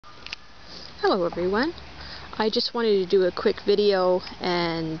Hello everyone. I just wanted to do a quick video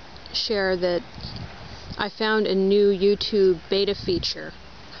and share that I found a new YouTube beta feature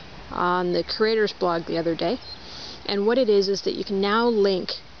on the creators blog the other day, and what it is that you can now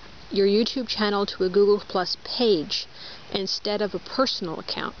link your YouTube channel to a Google Plus page instead of a personal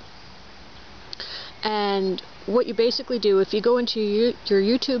account. And what you basically do, if you go into your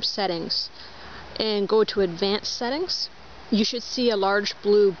YouTube settings and go to advanced settings, you should see a large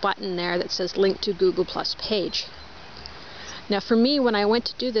blue button there that says link to Google Plus page. Now for me, when I went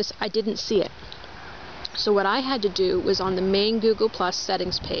to do this, I didn't see it. So what I had to do was, on the main Google Plus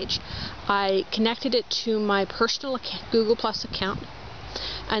settings page, I connected it to my personal Google Plus account,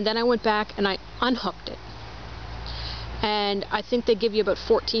 and then I went back and I unhooked it. And I think they give you about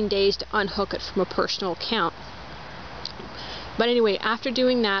 14 days to unhook it from a personal account. But anyway, after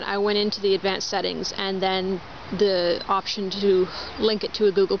doing that, I went into the advanced settings, and then the option to link it to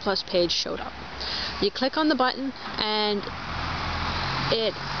a Google Plus page showed up. You click on the button and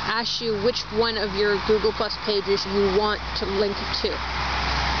it asks you which one of your Google Plus pages you want to link to.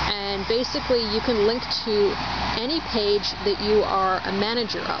 And basically you can link to any page that you are a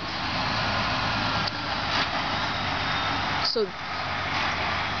manager of. So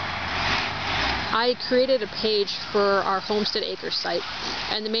I created a page for our Homestead Acres site,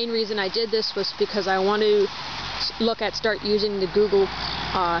 and the main reason I did this was because I want to start using the Google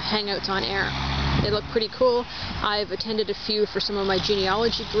Hangouts on air. They look pretty cool. I've attended a few for some of my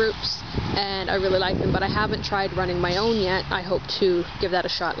genealogy groups and I really like them, but I haven't tried running my own yet. I hope to give that a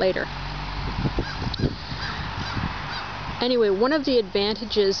shot later. Anyway, one of the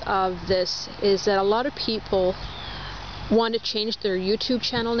advantages of this is that a lot of people want to change their YouTube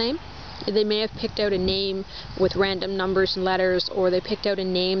channel name. They may have picked out a name with random numbers and letters, or they picked out a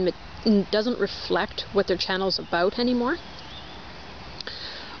name that doesn't reflect what their channel's about anymore.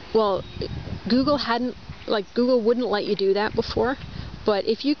 Well, Google wouldn't let you do that before, but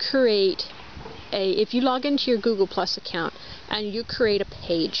if you log into your Google Plus account and you create a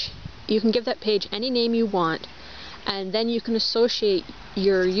page, you can give that page any name you want, and then you can associate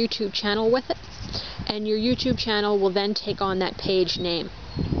your YouTube channel with it, and your YouTube channel will then take on that page name.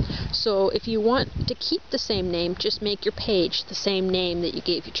 So if you want to keep the same name, just make your page the same name that you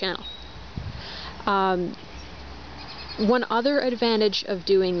gave your channel. One other advantage of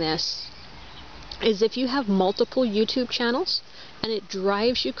doing this is if you have multiple YouTube channels and it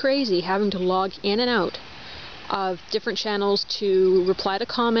drives you crazy having to log in and out of different channels to reply to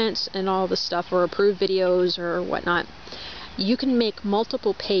comments and all this stuff, or approve videos or whatnot, you can make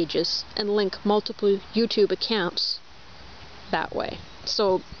multiple pages and link multiple YouTube accounts that way.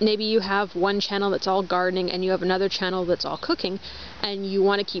 So maybe you have one channel that's all gardening and you have another channel that's all cooking, and you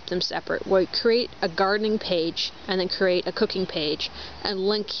want to keep them separate. Well, create a gardening page and then create a cooking page and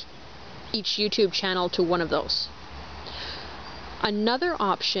link each YouTube channel to one of those. Another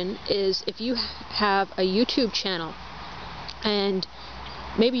option is if you have a YouTube channel and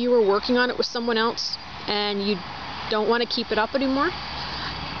maybe you were working on it with someone else and you don't want to keep it up anymore,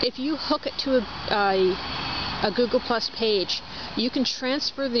 if you hook it to a Google Plus page, you can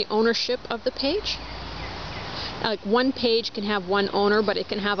transfer the ownership of the page. Like, one page can have one owner, but it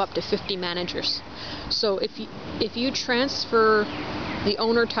can have up to 50 managers. So if you transfer the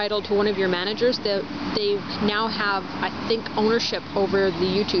owner title to one of your managers, they now have, I think, ownership over the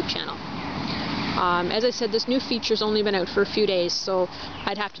YouTube channel. As I said, this new feature's only been out for a few days, so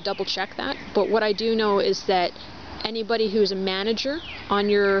I'd have to double check that. But what I do know is that anybody who's a manager on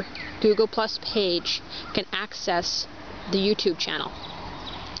your Google Plus page can access the YouTube channel.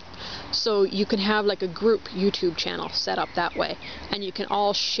 So you can have like a group YouTube channel set up that way, and you can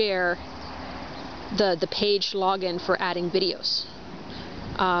all share the page login for adding videos.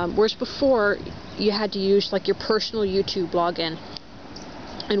 Whereas before you had to use like your personal YouTube login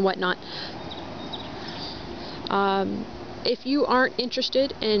and whatnot. If you aren't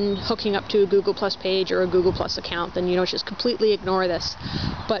interested in hooking up to a Google Plus page or a Google Plus account, then just completely ignore this.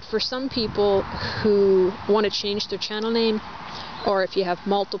 But for some people who want to change their channel name, or if you have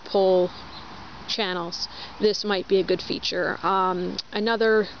multiple channels, this might be a good feature.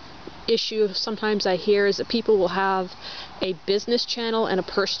 Another issue sometimes I hear is that people will have a business channel and a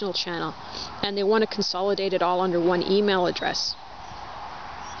personal channel, and they want to consolidate it all under one email address.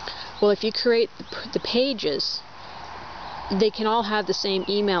 Well, if you create the pages, they can all have the same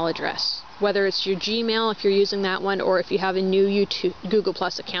email address, whether it's your Gmail if you're using that one, or if you have a new Google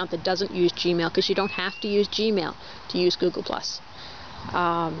Plus account that doesn't use Gmail, because you don't have to use Gmail to use Google Plus.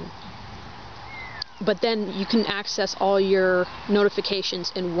 But then you can access all your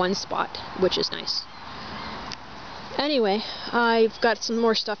notifications in one spot, which is nice. Anyway, I've got some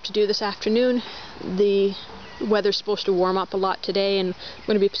more stuff to do this afternoon. The weather's supposed to warm up a lot today, and I'm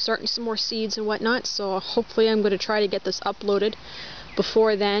going to be starting some more seeds and whatnot, so hopefully I'm going to try to get this uploaded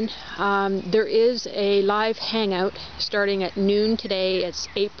before then. There is a live Hangout starting at noon today. It's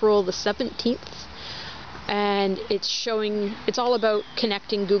April the 17th, and it's all about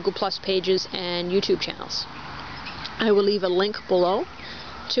connecting Google Plus pages and YouTube channels. I will leave a link below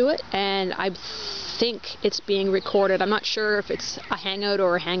to it, and I think it's being recorded. I'm not sure if it's a Hangout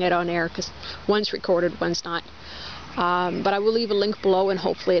or a Hangout on air, because one's recorded, one's not. But I will leave a link below, and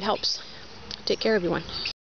hopefully it helps. Take care, everyone.